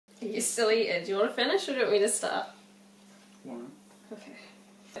Are you still eating? Do you want to finish or do you want me to start? One. Okay.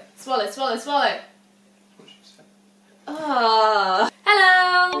 Swallow, swallow, swallow. What should I say? Ah.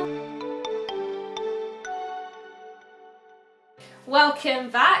 Hello! Welcome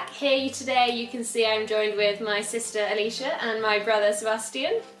back. Here today you can see I'm joined with my sister Alicia and my brother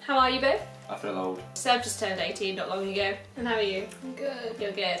Sebastian. How are you both? I feel old. Seb just turned 18 not long ago. And how are you? I'm good.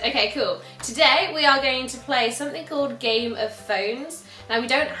 You're good. Okay, cool. Today we are going to play something called Game of Phones. Now we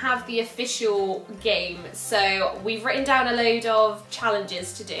don't have the official game, so we've written down a load of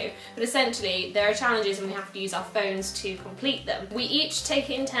challenges to do, but essentially there are challenges and we have to use our phones to complete them. We each take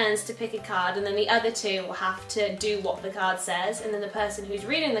it in turns to pick a card and then the other two will have to do what the card says, and then the person who's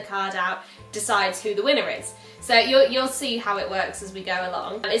reading the card out decides who the winner is. So you'll see how it works as we go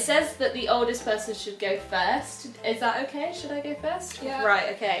along. It says that the oldest person should go first. Is that okay? Should I go first? Yeah. Right,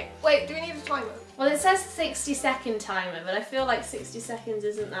 okay. Wait, do we need a timer? Well, it says 60-second timer, but I feel like 60 seconds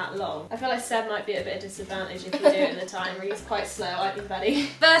isn't that long. I feel like Seb might be at a bit of disadvantage if we do it in the timer. He's quite slow, aren't you, buddy?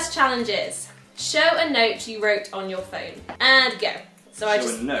 First challenge is, show a note you wrote on your phone. And go. So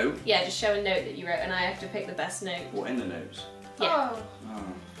Show a note? Yeah, just show a note that you wrote and I have to pick the best note. What, in the notes? Yeah. Oh.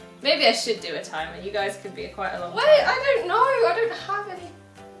 Maybe I should do a timer. You guys could be quite a long Wait, time. I don't know. I don't have any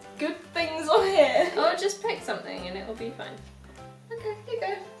good things on here. Or just pick something and it'll be fine. Okay, here you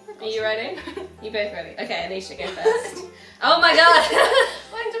go. Are you ready? You both ready? Okay, Alicia, go first. Oh my god!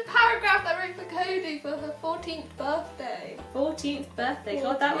 Mine's a paragraph that I wrote for Cody for her 14th birthday. 14th birthday.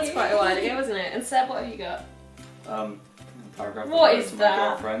 God, that was quite a while ago, wasn't it? And Seb, what have you got? Paragraph. What is to that? My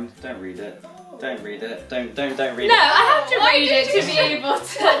girlfriend. Don't read it. Don't read it. Don't read No, it. I have to Why read did it you to be say able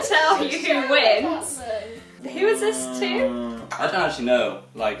to tell you who wins. Who is this to? I don't actually know.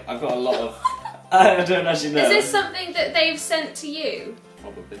 Like, I've got a lot of... I don't actually know. Is this something that they've sent to you?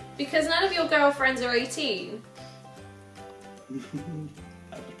 Probably. Because none of your girlfriends are 18. That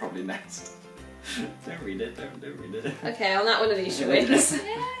was probably next. Don't read it. Don't read it. Okay, on that one Alicia wins.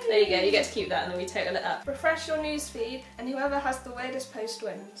 There you go, you get to keep that and then we total it up. Refresh your newsfeed and whoever has the weirdest post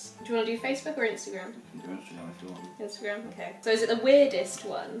wins. Do you want to do Facebook or Instagram? Instagram. Instagram, okay. So is it the weirdest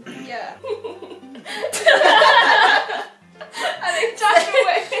one? Yeah. I think Natasha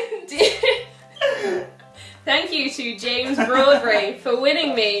wins. Thank you to James Broadbury for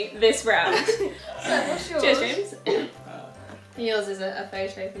winning me this round. So what's yours? Cheers, James. Yours is a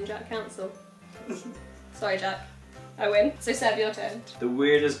photo from Jack Council. Sorry, Jack. I win. So Seb, your turn. The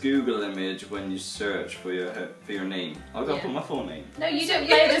weirdest Google image when you search for your name. I've got to Yeah. put my full name. No, you don't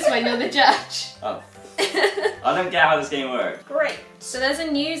play this one, you're the judge. Oh. I don't get how this game works. Great. So there's a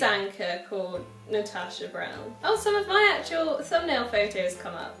news anchor called Natasha Brown. Oh, some of my actual thumbnail photos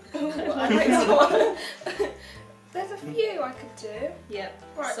come up. There's a few I could do. Yep.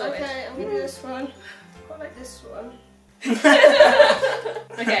 Right, sorted. okay, I'm gonna do this one. Quite like this one.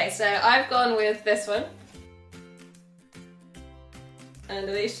 Okay, so I've gone with this one. And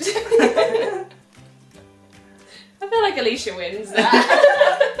Alicia. I feel like Alicia wins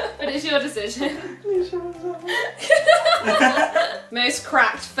that. But it's your decision. Most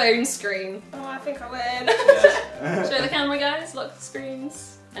cracked phone screen. Oh, I think I win. Yeah. Show the camera, guys. Lock the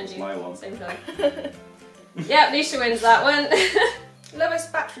screens. And you. My one. Same time. Yeah, Alicia wins that one.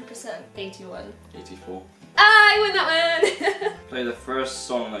 Lowest battery percent. 81. 84. Ah, I win that one! Play the first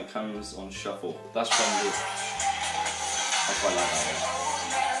song that comes on shuffle. That's trendy. I quite like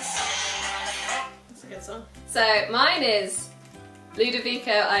that That's a good song. So, mine is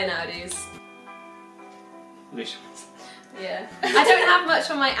Ludovico Einaudis. one. Alicia. Yeah. I don't have much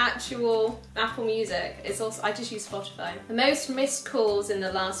on my actual Apple Music. It's also, I just use Spotify. The most missed calls in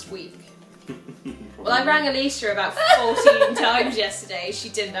the last week. Well, I rang Alicia about 14 times yesterday. She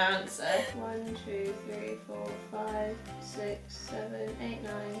didn't answer. 1, 2, 3, 4, 5, 6, 7, 8,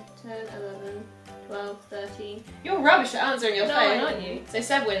 9, 10, 11, 12, 13. You're rubbish at answering your phone, aren't you? So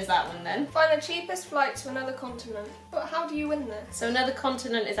Seb wins that one then. Find the cheapest flight to another continent. But how do you win this? So another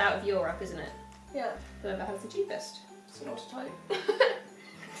continent is out of Europe, isn't it? Yeah. Whoever has the cheapest. It's not a type.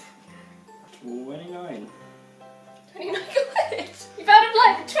 29. 29 quid. You've out of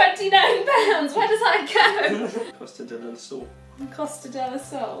like £29. Where does that go? Costa Del Sol. Costa Del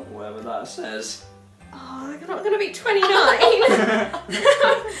Sol. Whatever that says. Oh, I'm not going to be 29. How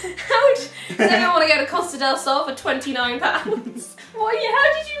does anyone want to go to Costa Del Sol for £29? What? How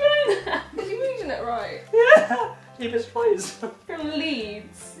did you know that? Is you reading it right? Yeah. Cheapest flights. From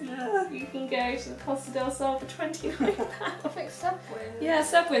Leeds. Yeah. You can go to the Costa Del Sol for £29. I think Seb wins. Yeah,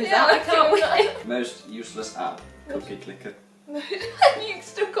 Seb wins Yeah, that. I can't think win. Most useless app. Cookie clicker. You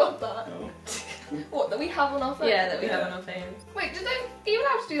still got that? No. What, that we have on our phone? Yeah, that we have on our phones. Wait, are you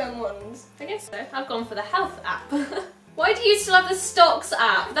allowed to do them ones? I guess so. I've gone for the health app. Why do you still have the stocks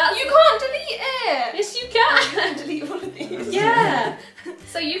app? That's You can't delete it! Yes, you You can. can delete one of these. Yeah.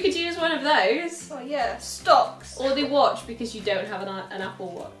 So you could use one of those. Oh yeah, stocks. Or the watch because you don't have an Apple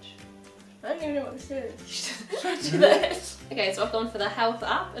Watch. I don't even know what this is. You should do this. Okay, so I've gone for the health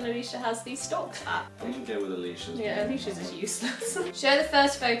app and Alicia has the stocks app. I'm gonna go with Alicia's. Yeah, Alicia's is useless. Show the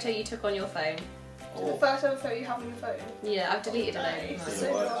first photo you took on your phone. The Oh, first ever photo you have on your phone. Yeah, I've deleted a load. Nice. of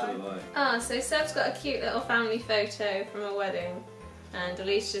so mine. do I, so do I. Ah, so Seb's got a cute little family photo from a wedding. And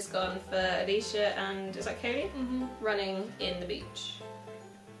Alicia's gone for Alicia and, is that Cody? Mm-hmm. Running in the beach.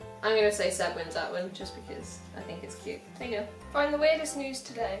 I'm going to say Seb wins that one just because I think it's cute. There you go. Find the weirdest news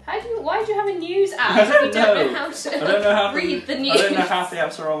today. Why do you have a news app I if you don't don't know know. how to I don't know how read the I news? don't know half the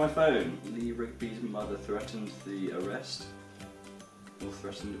apps are on my phone. Lee Rigby's mother threatened the arrest. Or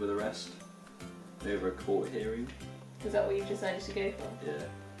threatened with arrest. Over a court hearing. Is that what you've decided to go for? Yeah.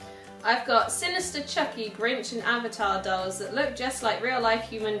 I've got Sinister Chucky, Grinch and Avatar dolls that look just like real life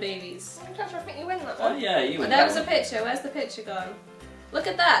human babies. Natasha, I think you win that Oh one. yeah, you Well, win there that was a one. picture. Where's the picture gone? Look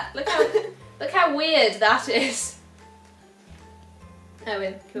at that. Look how weird that is.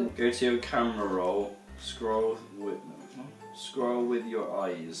 Owen, cool. Go to your camera roll, scroll with your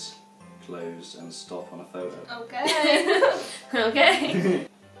eyes closed and stop on a photo. Okay. Okay.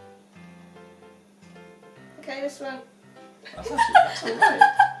 Okay, this one. That's alright.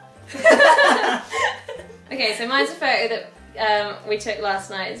 Okay, so mine's a photo that we took last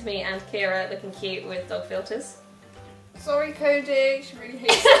night. It's me and Kira looking cute with dog filters. Sorry, Cody. She really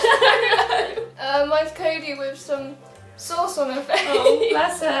hates it. Mine's Cody with some sauce on her face. Oh,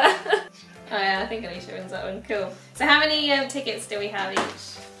 bless her. Oh yeah, I think Alicia wins that one. Cool. So how many tickets do we have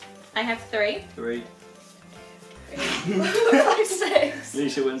each? I have 3. 3. 5, 6.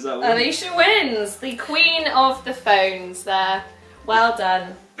 Alicia wins that one. Alicia wins! The queen of the phones there. Well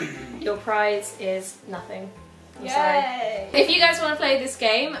done. Your prize is nothing. I'm sorry. Yay! If you guys want to play this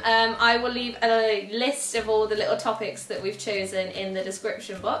game, I will leave a list of all the little topics that we've chosen in the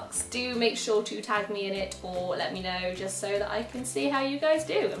description box. Do make sure to tag me in it or let me know just so that I can see how you guys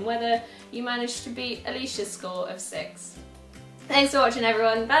do and whether you managed to beat Alicia's score of 6. Thanks for watching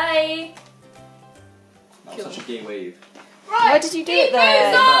everyone, bye! That was such a gay wave. Right, Why did you do it Years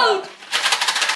there? old!